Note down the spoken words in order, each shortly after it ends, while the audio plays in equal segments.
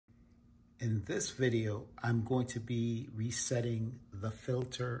In this video, I'm going to be resetting the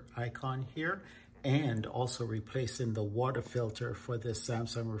filter icon here and also replacing the water filter for this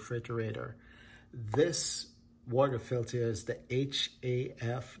Samsung refrigerator. This water filter is the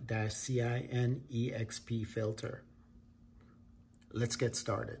HAF-CIN EXP filter. Let's get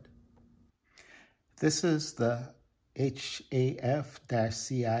started. This is the HAF-CIN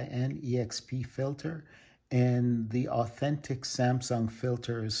EXP filter. And the authentic Samsung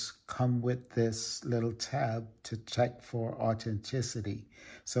filters come with this little tab to check for authenticity.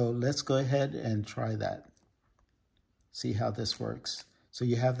 So let's go ahead and try that. See how this works. So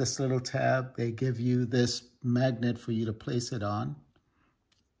you have this little tab. They give you this magnet for you to place it on.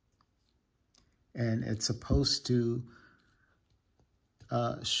 And it's supposed to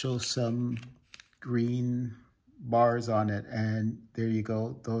show some green bars on it, and there you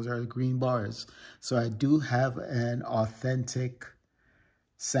go, those are the green bars. So I do have an authentic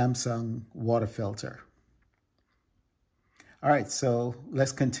Samsung water filter. All right, so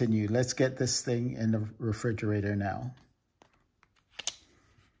let's continue. Let's get this thing in the refrigerator now.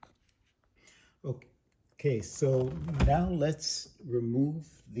 Okay, so now let's remove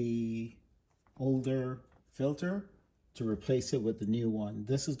the older filter to replace it with the new one.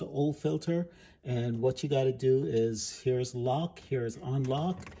 This is the old filter, and what you got to do is, here's lock, here's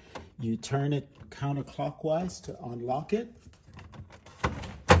unlock. You turn it counterclockwise to unlock it,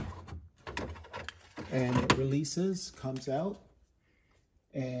 and it releases, comes out,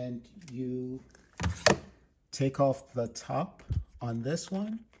 and you take off the top on this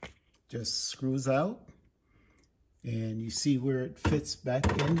one, just screws out, and you see where it fits back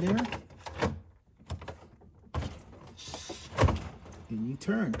in there. And you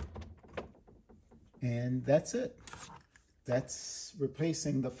turn, and that's it. That's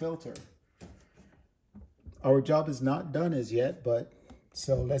replacing the filter. Our job is not done as yet, but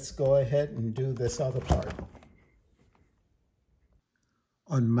so let's go ahead and do this other part.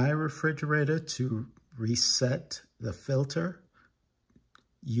 On my refrigerator, to reset the filter,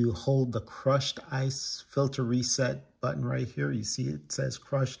 you hold the crushed ice filter reset button right here. You see it says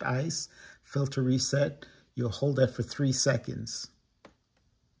crushed ice filter reset. You'll hold that for 3 seconds.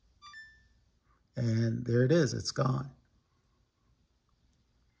 And there it is, it's gone.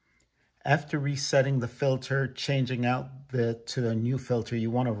 After resetting the filter, changing out to a new filter,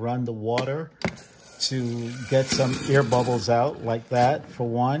 you want to run the water to get some air bubbles out like that, for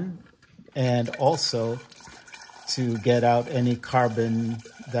one, and also to get out any carbon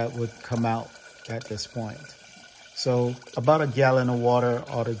that would come out at this point. So about a gallon of water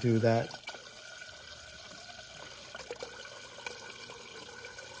ought to do that.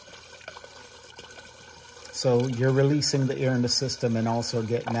 So you're releasing the air in the system and also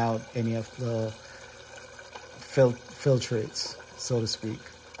getting out any of the filtrates, so to speak.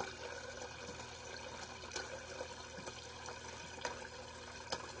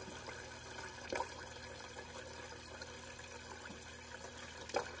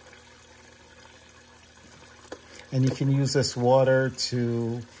 And you can use this water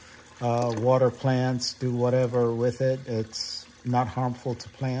to water plants, do whatever with it. It's not harmful to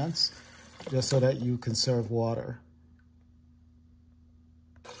plants, just so that you conserve water.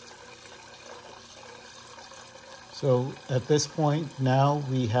 So at this point now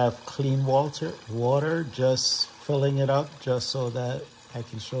we have clean water, just filling it up just so that I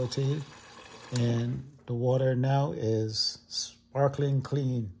can show it to you. And the water now is sparkling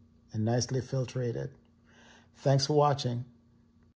clean and nicely filtrated. Thanks for watching.